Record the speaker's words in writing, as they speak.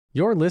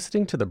You're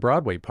listening to the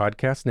Broadway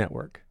Podcast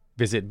Network.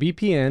 Visit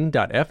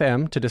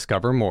bpn.fm to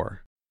discover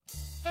more.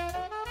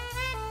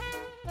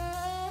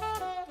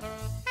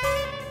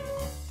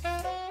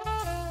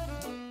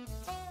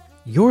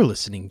 You're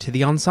listening to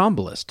The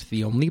Ensemblist,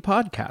 the only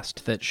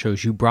podcast that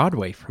shows you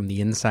Broadway from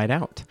the inside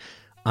out.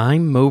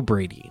 I'm Mo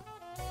Brady.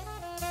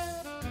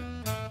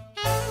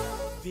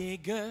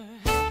 Bigger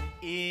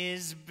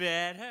is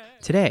better.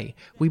 Today,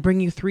 we bring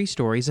you 3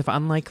 stories of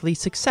unlikely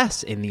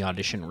success in the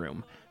audition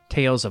room.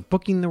 Tales of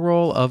booking the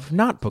role, of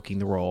not booking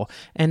the role,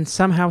 and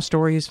somehow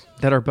stories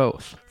that are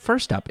both.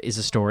 First up is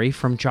a story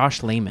from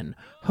Josh Lamon,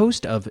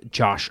 host of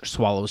Josh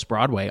Swallows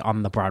Broadway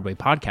on the Broadway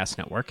Podcast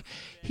Network.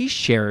 He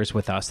shares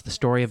with us the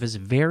story of his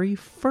very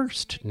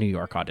first New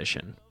York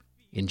audition.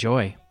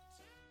 Enjoy.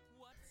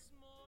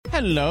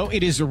 Hello,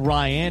 it is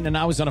Ryan, and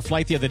I was on a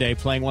flight the other day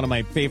playing one of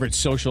my favorite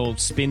social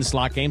spin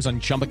slot games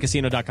on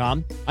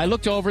ChumbaCasino.com. I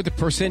looked over at the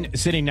person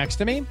sitting next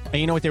to me, and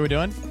you know what they were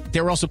doing? They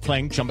were also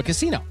playing Chumba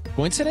Casino.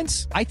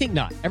 Coincidence? I think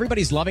not.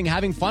 Everybody's loving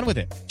having fun with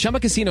it. Chumba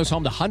Casino is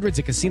home to hundreds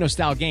of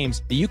casino-style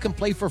games that you can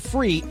play for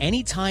free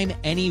anytime,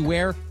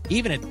 anywhere,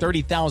 even at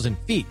 30,000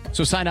 feet.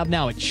 So sign up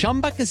now at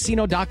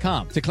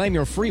ChumbaCasino.com to claim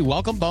your free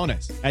welcome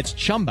bonus. That's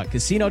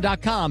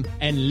ChumbaCasino.com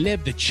and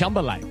live the Chumba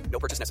life. No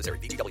purchase necessary.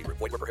 VGW.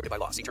 Void where prohibited by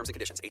law. See terms and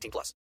conditions.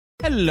 18+.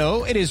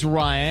 Hello, it is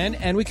Ryan,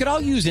 and we could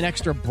all use an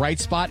extra bright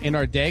spot in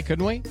our day,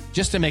 couldn't we?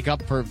 Just to make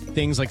up for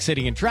things like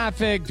sitting in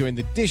traffic, doing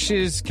the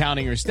dishes,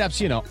 counting your steps,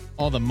 you know,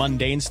 all the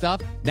mundane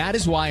stuff. That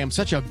is why I'm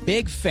such a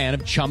big fan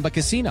of Chumba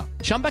Casino.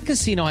 Chumba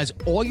Casino has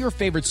all your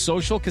favorite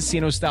social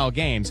casino-style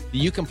games that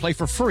you can play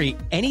for free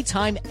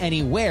anytime,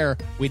 anywhere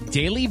with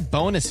daily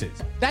bonuses.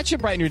 That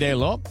should brighten your day a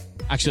little.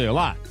 Actually, a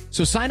lot.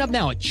 So sign up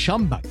now at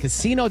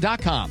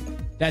ChumbaCasino.com.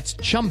 That's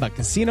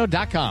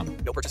ChumbaCasino.com.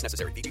 No purchase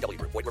necessary.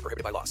 VGW. Void where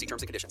prohibited by law. See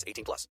terms and conditions.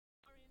 18+.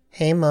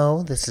 Hey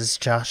Mo, this is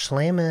Josh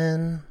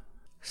Lamon.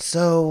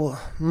 So,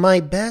 my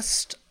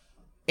best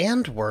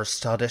and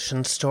worst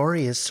audition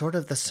story is sort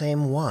of the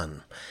same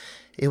one.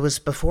 It was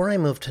before I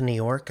moved to New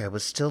York. I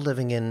was still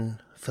living in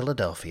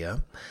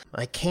Philadelphia.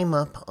 I came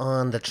up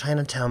on the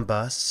Chinatown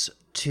bus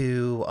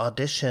to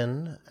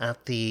audition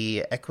at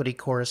the Equity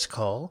Chorus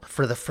Call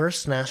for the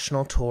first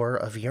national tour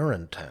of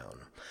Urinetown.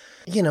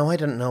 You know, I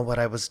didn't know what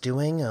I was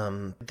doing.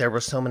 There were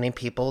so many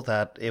people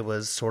that it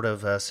was sort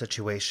of a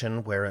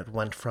situation where it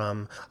went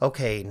from,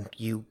 okay,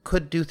 you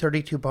could do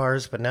 32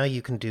 bars, but now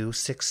you can do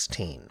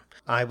 16.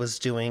 I was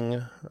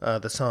doing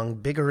the song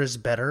Bigger is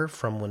Better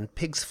from When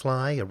Pigs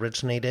Fly,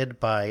 originated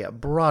by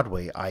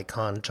Broadway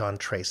icon John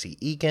Tracy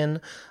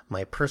Egan,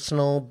 my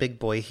personal big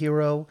boy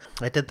hero.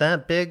 I did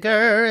that,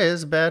 bigger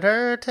is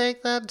better,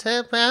 take that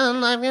tip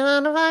and I'm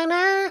gonna find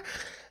her.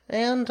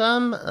 And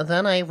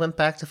then I went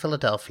back to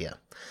Philadelphia.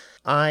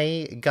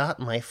 I got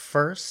my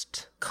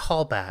first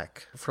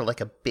callback for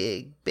like a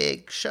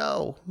big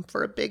show,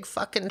 for a big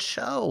fucking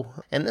show.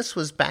 And this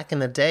was back in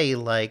the day,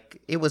 like,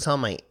 it was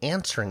on my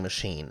answering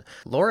machine.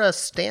 Laura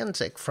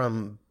Stanzik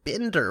from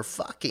Binder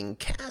fucking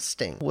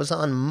Casting was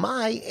on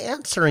my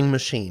answering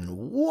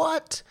machine.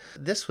 What?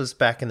 This was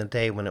back in the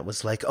day when it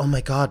was like, oh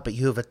my God, but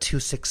you have a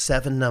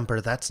 267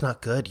 number. That's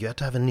not good. You have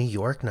to have a New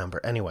York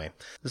number. Anyway,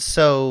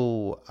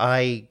 so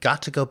I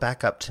got to go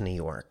back up to New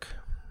York.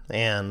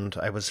 And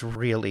I was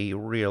really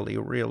nervous.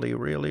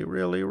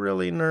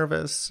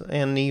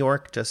 And New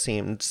York just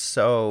seemed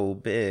so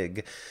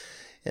big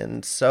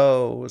and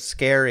so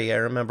scary. I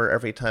remember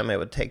every time I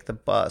would take the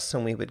bus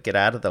and we would get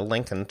out of the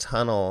Lincoln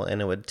Tunnel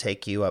and it would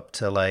take you up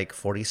to like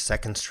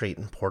 42nd Street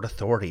and Port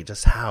Authority,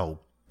 just how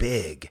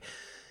big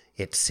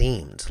it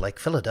seemed. Like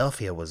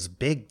Philadelphia was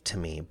big to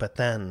me, but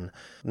then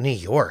New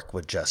York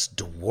would just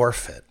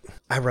dwarf it.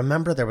 I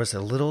remember there was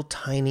a little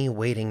tiny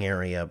waiting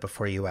area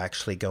before you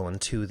actually go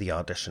into the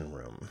audition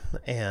room.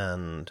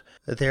 And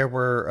there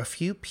were a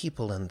few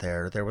people in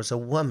there. There was a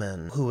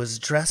woman who was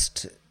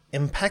dressed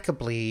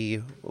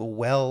impeccably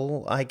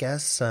well, I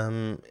guess.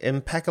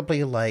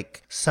 Impeccably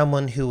like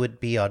someone who would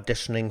be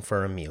auditioning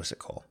for a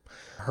musical.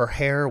 Her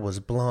hair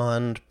was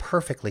blonde,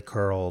 perfectly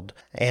curled.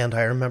 And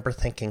I remember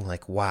thinking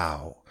like,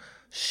 wow,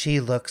 she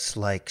looks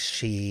like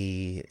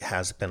she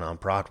has been on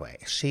Broadway.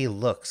 She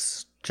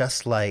looks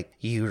just like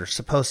you're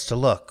supposed to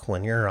look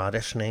when you're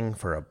auditioning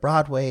for a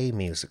Broadway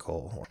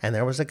musical. And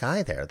there was a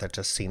guy there that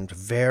just seemed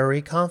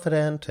very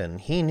confident, and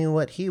he knew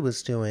what he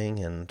was doing,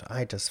 and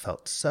I just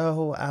felt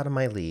so out of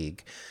my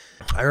league.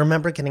 I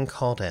remember getting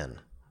called in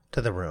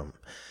to the room,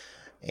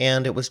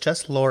 and it was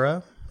just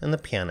Laura and the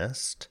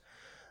pianist.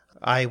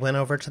 I went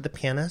over to the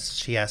pianist.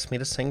 She asked me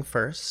to sing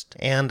first,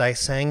 and I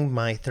sang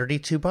my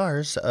 32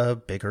 bars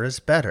of Bigger is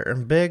Better.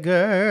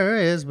 Bigger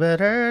is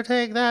better,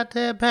 take that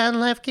tip,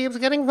 and life keeps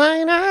getting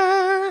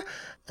finer.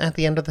 At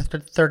the end of the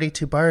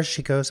 32 bars,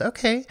 she goes,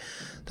 okay,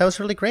 that was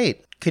really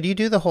great. Could you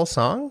do the whole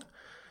song?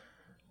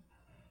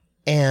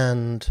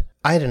 And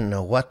I didn't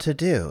know what to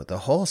do. The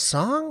whole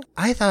song?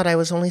 I thought I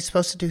was only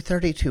supposed to do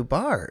 32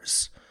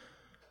 bars.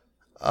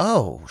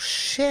 Oh,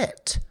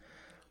 shit.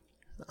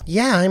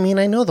 Yeah, I mean,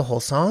 I know the whole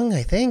song,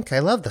 I think. I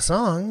love the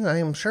song.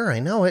 I'm sure I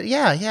know it.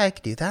 Yeah, I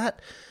could do that.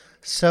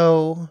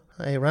 So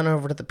I run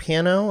over to the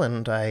piano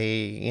and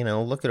I,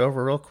 look it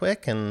over real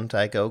quick and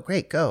I go,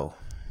 great, go.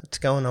 It's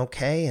going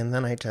okay. And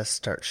then I just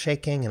start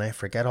shaking and I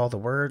forget all the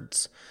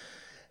words.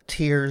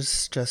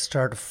 Tears just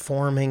start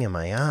forming in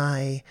my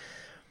eye.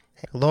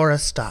 Laura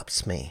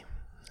stops me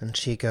and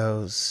she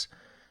goes,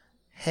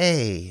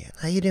 hey,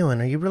 how you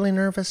doing? Are you really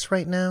nervous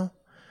right now?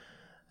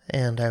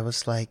 And I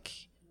was like,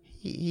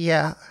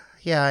 yeah,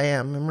 I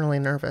am. I'm really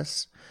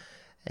nervous.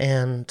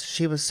 And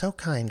she was so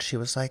kind. She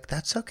was like,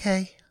 that's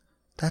okay.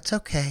 That's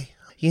okay.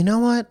 You know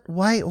what?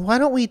 Why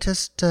don't we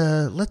just,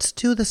 let's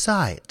do the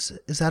sides.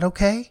 Is that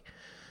okay?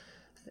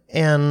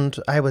 And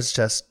I was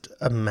just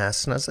a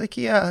mess. And I was like,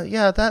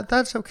 yeah,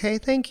 that's okay.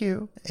 Thank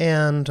you.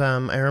 And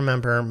I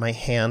remember my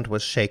hand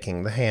was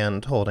shaking, the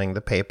hand holding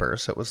the paper.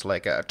 So it was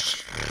like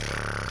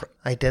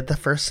I did the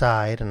first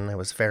side and I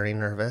was very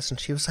nervous. And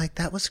she was like,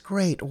 that was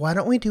great. Why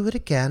don't we do it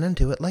again and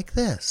do it like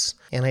this?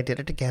 And I did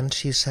it again.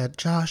 She said,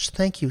 Josh,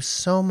 thank you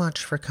so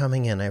much for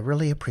coming in. I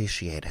really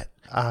appreciate it.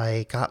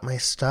 I got my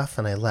stuff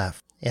and I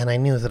left. And I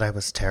knew that I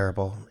was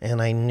terrible.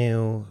 And I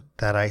knew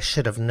that I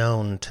should have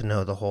known to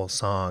know the whole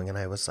song. And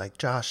I was like,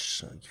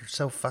 Josh, you're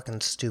so fucking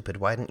stupid.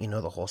 Why didn't you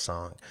know the whole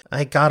song?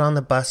 I got on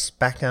the bus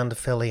back down to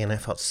Philly and I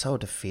felt so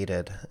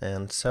defeated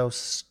and so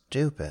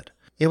stupid.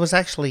 It was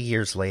actually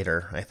years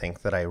later, I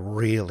think, that I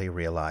really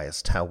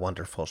realized how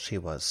wonderful she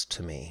was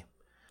to me.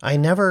 I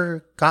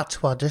never got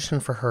to audition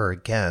for her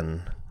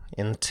again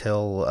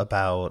until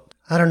about,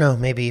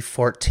 maybe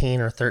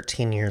 14 or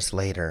 13 years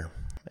later.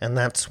 And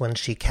that's when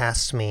she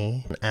cast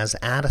me as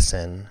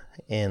Addison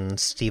in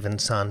Stephen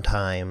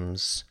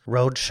Sondheim's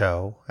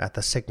Roadshow at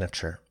the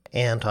Signature.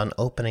 And on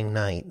opening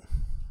night,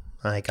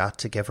 I got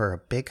to give her a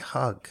big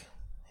hug.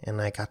 And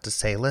I got to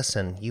say,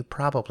 listen, you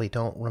probably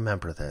don't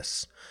remember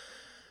this,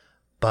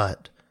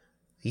 but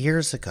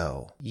years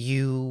ago,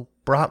 you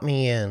brought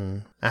me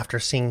in after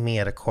seeing me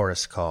at a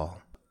chorus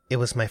call. It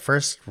was my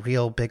first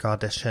real big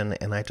audition,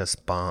 and I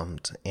just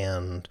bombed.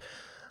 And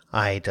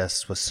I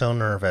just was so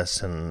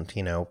nervous and,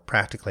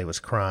 practically was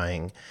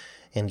crying.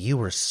 And you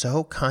were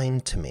so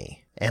kind to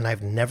me. And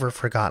I've never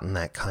forgotten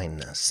that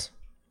kindness.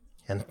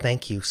 And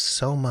thank you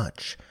so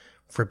much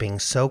for being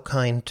so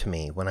kind to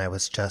me when I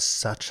was just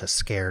such a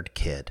scared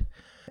kid.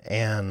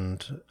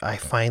 And I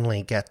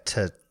finally get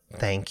to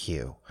thank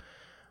you,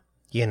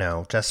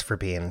 just for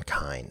being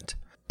kind.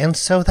 And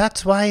so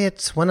that's why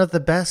it's one of the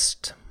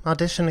best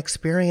audition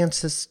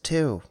experiences,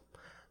 too.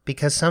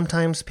 Because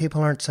sometimes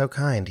people aren't so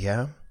kind,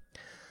 yeah?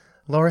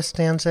 Laura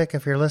Stanzik,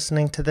 if you're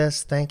listening to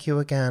this, thank you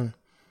again.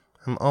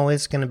 I'm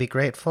always going to be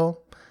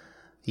grateful.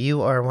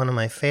 You are one of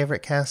my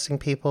favorite casting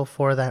people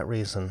for that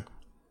reason.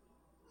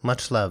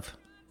 Much love.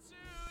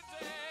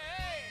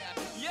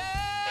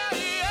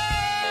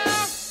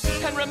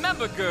 And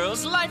remember,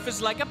 girls, life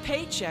is like a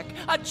paycheck.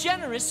 A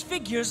generous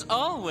figure's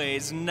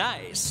always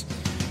nice.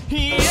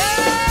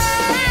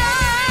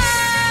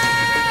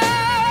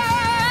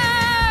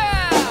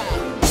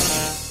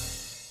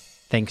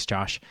 Thanks,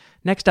 Josh.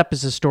 Next up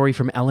is a story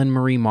from Ellyn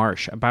Marie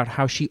Marsh about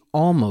how she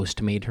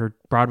almost made her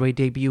Broadway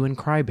debut in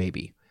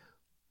Crybaby.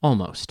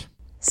 Almost.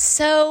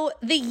 So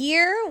the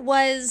year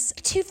was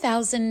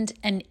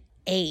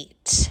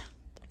 2008.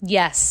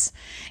 Yes,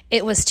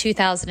 it was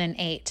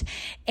 2008.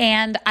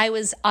 And I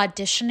was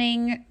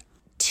auditioning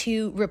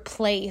to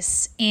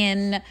replace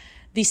in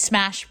the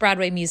smash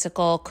Broadway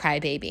musical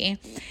Crybaby.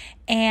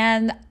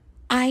 And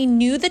I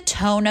knew the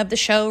tone of the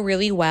show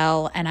really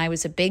well, and I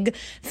was a big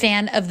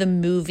fan of the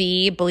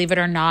movie. Believe it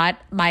or not,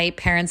 my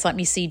parents let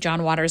me see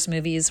John Waters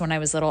movies when I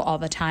was little all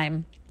the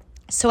time.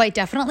 So I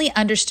definitely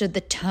understood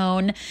the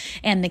tone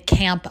and the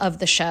camp of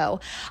the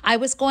show. I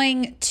was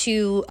going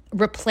to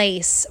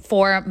replace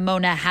for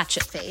Mona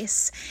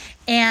Hatchetface,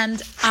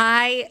 and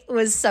I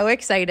was so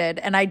excited.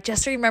 And I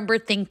just remember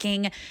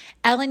thinking,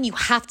 Ellyn, you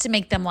have to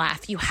make them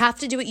laugh. You have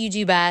to do what you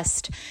do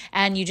best,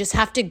 and you just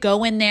have to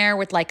go in there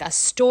with like a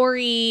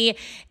story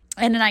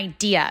and an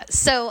idea.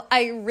 So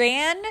I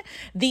ran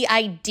the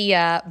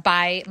idea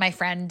by my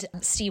friend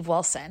Steve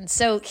Wilson.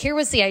 So here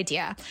was the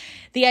idea.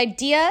 The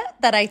idea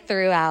that I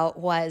threw out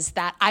was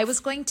that I was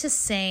going to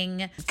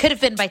sing Could Have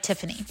Been by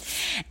Tiffany.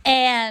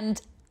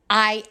 And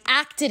I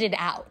acted it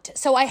out.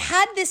 So I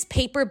had this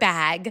paper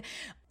bag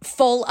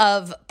full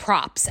of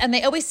props. And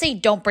they always say,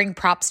 don't bring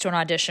props to an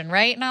audition,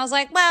 right? And I was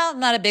like, well, I'm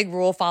not a big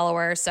rule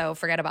follower, so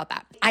forget about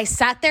that. I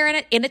sat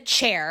there in a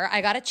chair.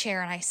 I got a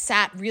chair and I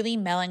sat really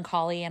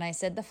melancholy. And I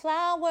said, the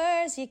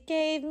flowers you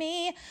gave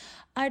me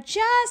are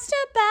just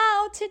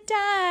about to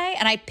die.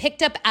 And I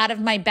picked up out of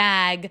my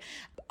bag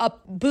a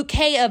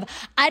bouquet of,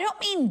 I don't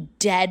mean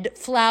dead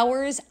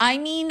flowers. I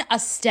mean a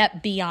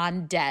step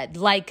beyond dead,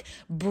 like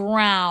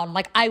brown,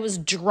 like I was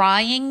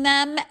drying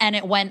them and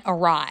it went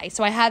awry.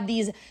 So I had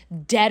these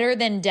deader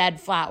than dead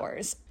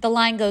flowers. The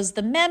line goes,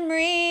 the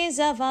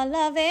memories of our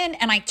loving.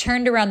 And I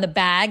turned around the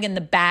bag and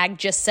the bag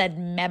just said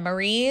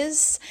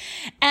memories.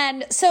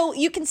 And so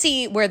you can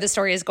see where the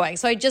story is going.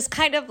 So I just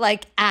kind of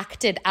like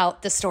acted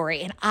out the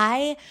story and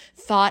I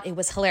thought it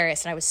was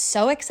hilarious and I was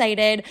so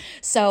excited.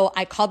 So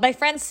I called my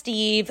friend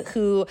Steve Steve,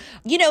 who,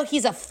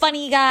 he's a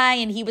funny guy,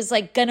 and he was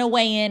like going to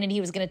weigh in and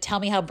he was going to tell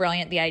me how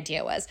brilliant the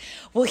idea was.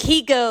 Well,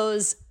 he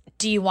goes,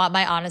 do you want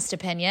my honest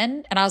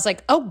opinion? And I was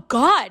like, oh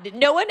God,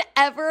 no one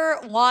ever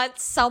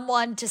wants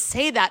someone to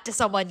say that to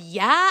someone.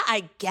 Yeah,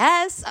 I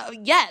guess. Oh,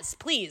 yes,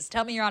 please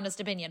tell me your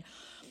honest opinion.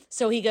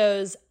 So he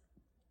goes,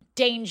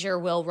 danger,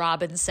 Will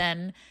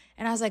Robinson.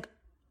 And I was like,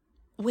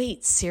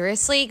 wait,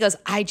 seriously? He goes,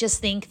 I just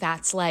think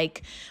that's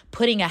like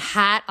putting a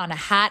hat on a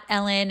hat,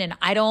 Ellyn. And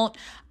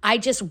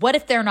what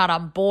if they're not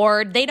on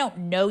board? They don't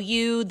know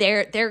you.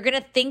 They're going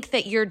to think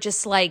that you're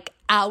just like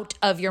out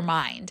of your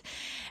mind.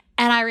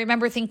 And I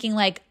remember thinking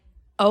like,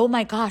 oh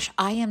my gosh,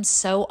 I am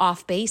so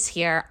off base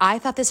here. I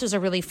thought this was a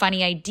really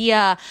funny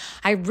idea.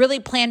 I really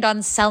planned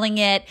on selling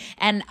it.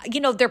 And,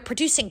 they're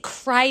producing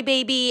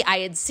Crybaby. I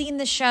had seen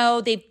the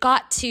show. They've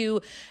got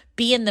to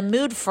be in the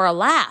mood for a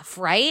laugh,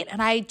 right?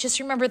 And I just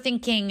remember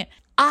thinking,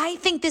 I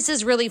think this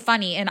is really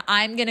funny and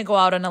I'm going to go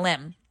out on a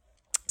limb.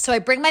 So I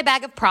bring my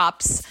bag of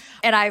props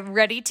and I'm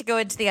ready to go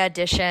into the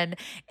audition.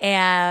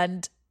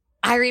 And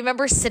I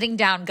remember sitting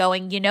down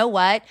going, you know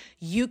what?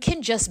 You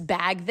can just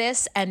bag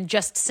this and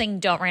just sing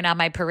Don't Rain on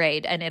My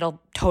Parade and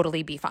it'll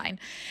totally be fine.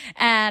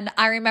 And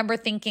I remember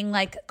thinking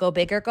like, go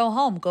big or go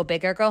home, go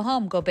big or go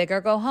home, go big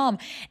or go home.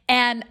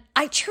 And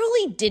I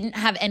truly didn't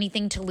have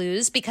anything to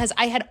lose because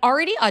I had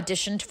already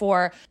auditioned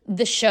for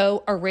the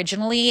show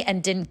originally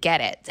and didn't get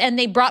it. And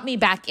they brought me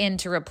back in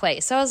to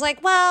replace. So I was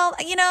like, well,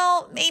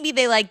 maybe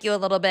they like you a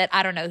little bit.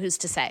 I don't know, who's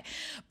to say.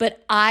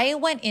 But I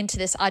went into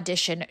this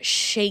audition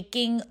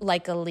shaking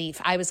like a leaf.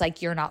 I was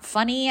like, you're not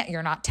funny.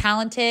 You're not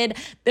talented.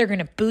 They're going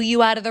to boo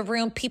you out of the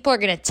room. People are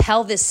going to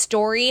tell this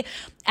story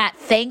at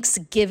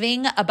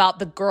Thanksgiving about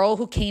the girl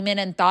who came in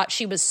and thought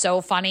she was so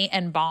funny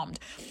and bombed.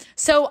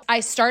 So I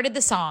started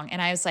the song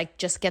and I was like,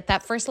 just get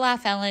that first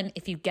laugh, Ellyn.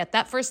 If you get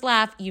that first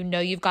laugh,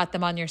 you've got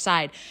them on your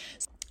side.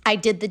 I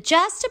did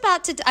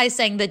I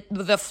sang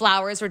the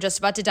flowers were just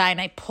about to die and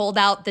I pulled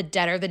out the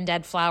Deader Than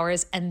Dead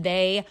flowers and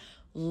they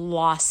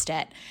lost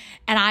it.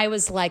 And I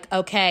was like,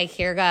 okay,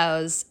 here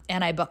goes.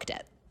 And I booked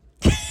it.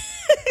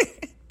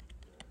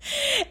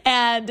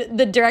 And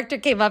the director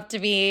came up to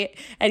me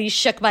and he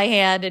shook my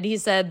hand and he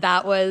said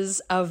that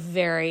was a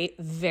very,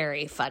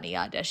 very funny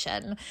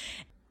audition.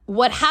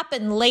 What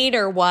happened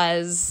later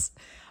was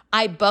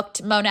I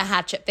booked Mona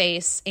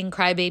Hatchetface in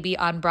Crybaby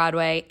on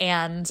Broadway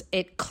and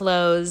it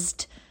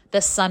closed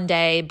the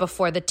Sunday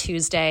before the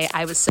Tuesday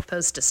I was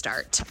supposed to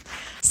start.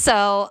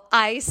 So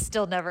I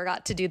still never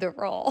got to do the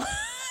role.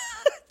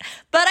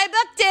 But I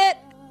booked it.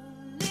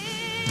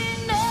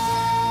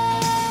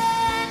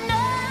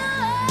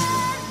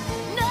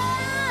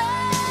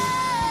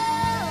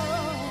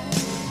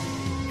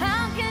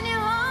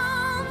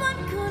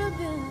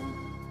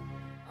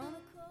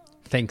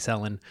 Thanks,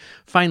 Ellyn.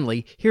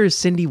 Finally, here is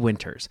Syndee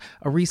Winters,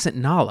 a recent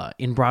Nala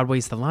in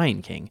Broadway's The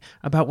Lion King,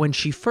 about when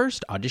she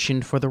first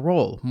auditioned for the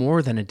role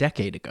more than a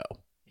decade ago.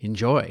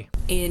 Enjoy.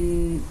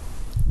 In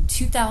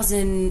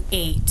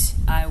 2008,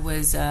 I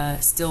was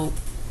still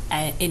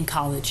in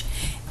college.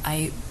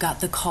 I got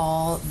the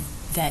call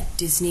that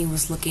Disney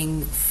was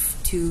looking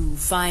to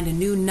find a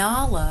new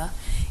Nala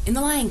in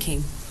The Lion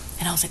King.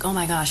 And I was like, oh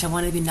my gosh, I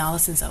wanted to be Nala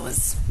since I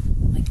was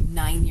like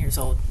 9 years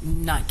old.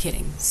 Not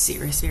kidding.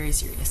 Serious, very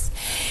serious.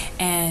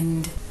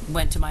 And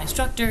went to my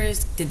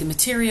instructors, did the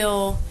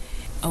material.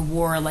 I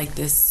wore like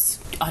this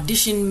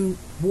audition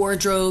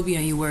wardrobe.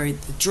 You wear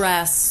the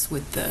dress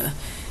with the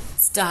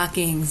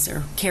stockings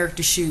or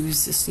character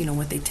shoes, just,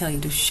 what they tell you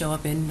to show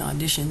up in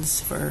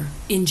auditions for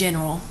in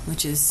general,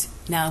 which is,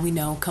 now we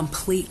know,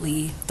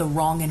 completely the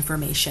wrong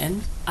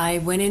information. I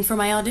went in for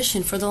my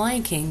audition for The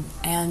Lion King,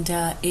 and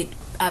it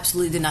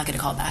absolutely did not get a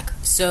call back.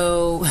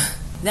 So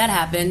that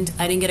happened.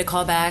 I didn't get a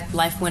call back.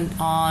 Life went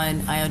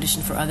on. I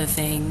auditioned for other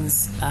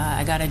things.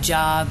 I got a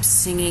job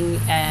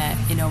singing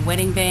in a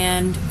wedding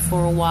band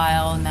for a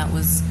while, and that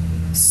was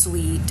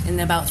sweet.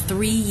 And about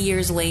 3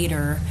 years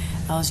later,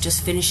 I was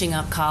just finishing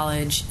up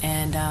college,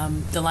 and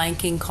The Lion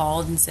King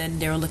called and said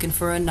they were looking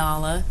for a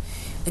Nala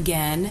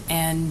again,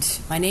 and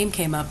my name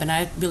came up, and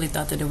I really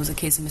thought that it was a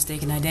case of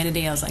mistaken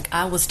identity. I was like,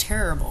 I was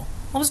terrible.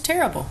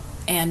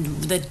 And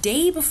the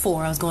day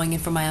before I was going in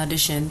for my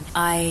audition,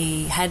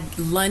 I had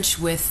lunch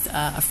with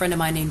a friend of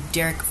mine named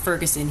Derek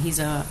Ferguson. He's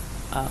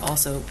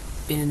also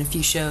been in a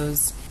few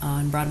shows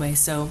on Broadway.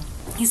 So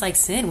he's like,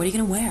 Sin, what are you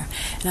going to wear?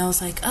 And I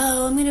was like,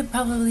 oh, I'm going to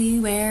probably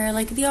wear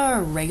like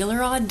our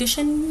regular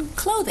audition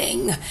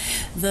clothing.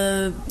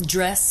 The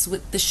dress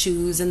with the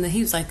shoes. And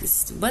he was like,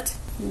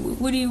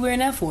 what are you wearing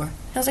that for?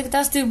 I was like,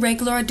 that's the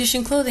regular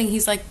audition clothing.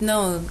 He's like,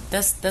 no,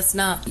 that's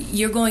not.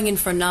 You're going in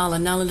for Nala.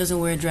 Nala doesn't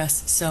wear a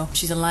dress. So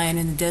she's a lion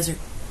in the desert.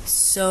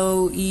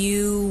 So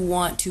you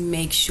want to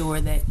make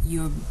sure that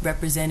you're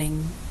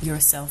representing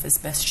yourself as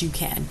best you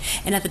can.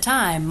 And at the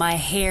time, my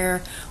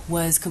hair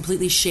was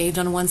completely shaved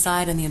on one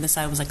side, and the other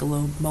side was like a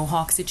little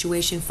mohawk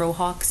situation,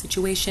 frohawk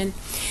situation.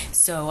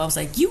 So I was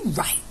like, you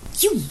right.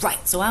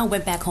 So I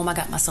went back home. I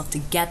got myself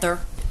together.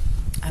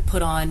 I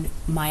put on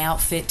my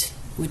outfit,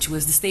 which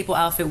was the staple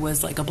outfit,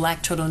 was like a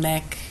black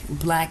turtleneck,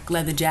 black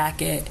leather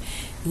jacket,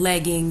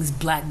 leggings,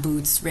 black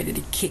boots, ready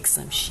to kick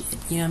some shit.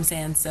 You know what I'm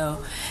saying?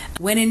 So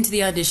went into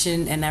the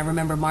audition, and I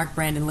remember Mark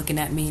Brandon looking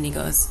at me, and he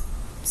goes,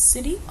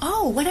 Syndee,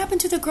 oh, what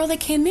happened to the girl that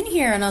came in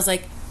here? And I was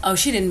like, oh,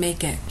 she didn't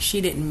make it.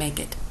 She didn't make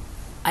it.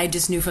 I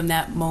just knew from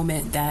that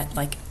moment that,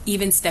 like,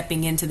 even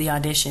stepping into the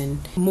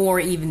audition, more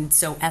even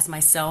so as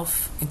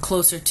myself and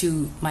closer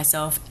to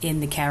myself in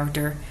the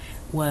character,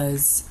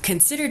 was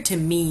considered to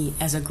me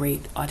as a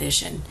great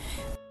audition.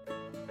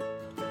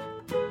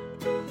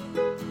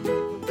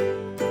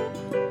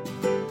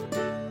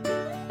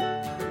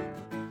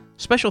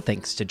 Special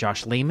thanks to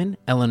Josh Lamon,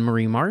 Ellyn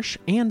Marie Marsh,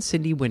 and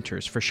Syndee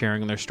Winters for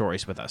sharing their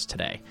stories with us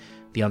today.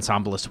 The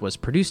Ensemblist was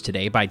produced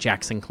today by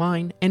Jackson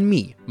Klein and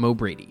me, Mo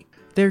Brady.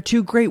 There are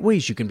two great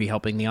ways you can be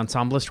helping The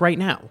Ensemblist right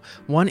now.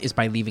 One is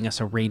by leaving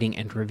us a rating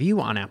and review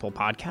on Apple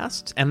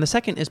Podcasts, and the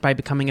second is by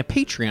becoming a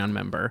Patreon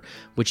member,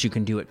 which you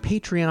can do at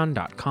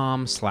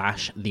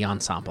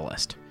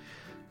patreon.com/TheEnsemblist.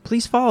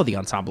 Please follow The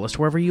Ensemblist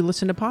wherever you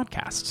listen to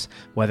podcasts,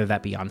 whether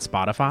that be on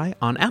Spotify,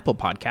 on Apple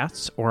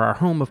Podcasts, or our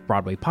home of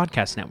Broadway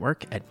Podcast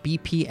Network at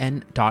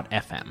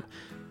bpn.fm.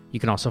 You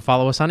can also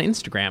follow us on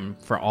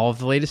Instagram for all of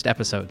the latest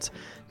episodes.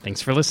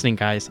 Thanks for listening,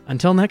 guys.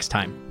 Until next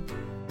time.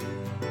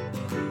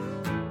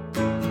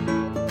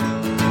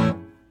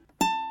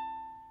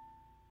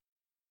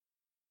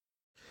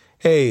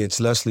 Hey, it's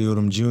Leslie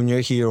Odom Jr.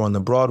 here on the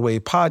Broadway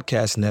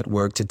Podcast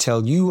Network to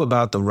tell you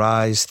about the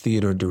Rise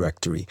Theater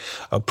Directory,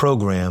 a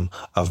program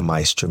of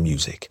Maestro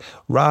Music.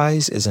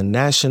 Rise is a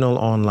national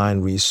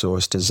online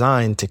resource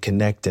designed to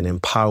connect and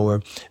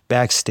empower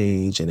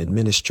backstage and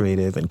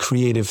administrative and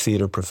creative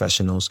theater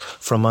professionals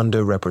from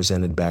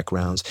underrepresented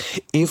backgrounds.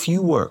 If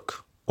you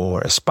work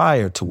or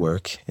aspire to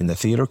work in the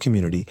theater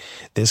community,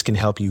 this can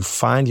help you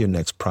find your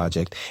next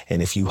project.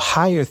 And if you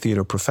hire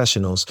theater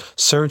professionals,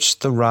 search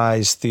the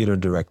Rise Theater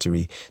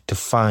Directory to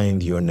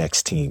find your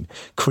next team.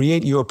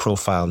 Create your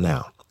profile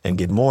now and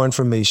get more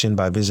information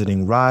by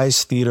visiting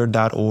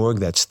risetheater.org.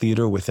 That's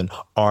theater with an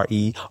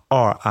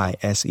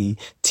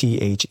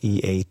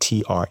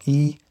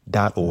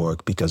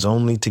risetheatre.org, because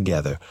only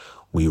together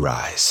we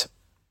rise.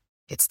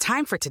 It's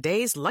time for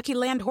today's Lucky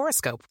Land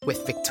horoscope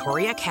with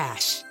Victoria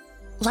Cash.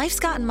 Life's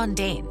gotten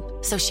mundane,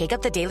 so shake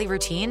up the daily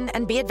routine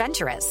and be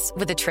adventurous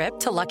with a trip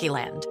to Lucky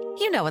Land.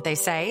 You know what they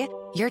say,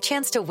 your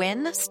chance to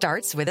win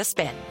starts with a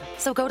spin.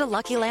 So go to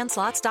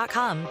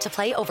LuckyLandSlots.com to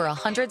play over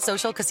 100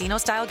 social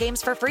casino-style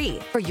games for free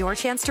for your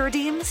chance to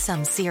redeem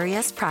some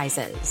serious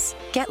prizes.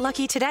 Get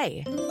lucky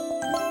today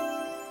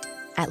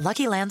at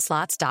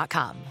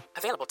LuckyLandSlots.com.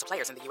 Available to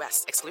players in the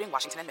U.S., excluding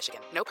Washington and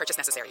Michigan. No purchase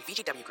necessary.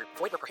 VGW Group.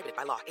 Void where prohibited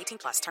by law.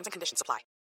 18+. Terms and conditions apply.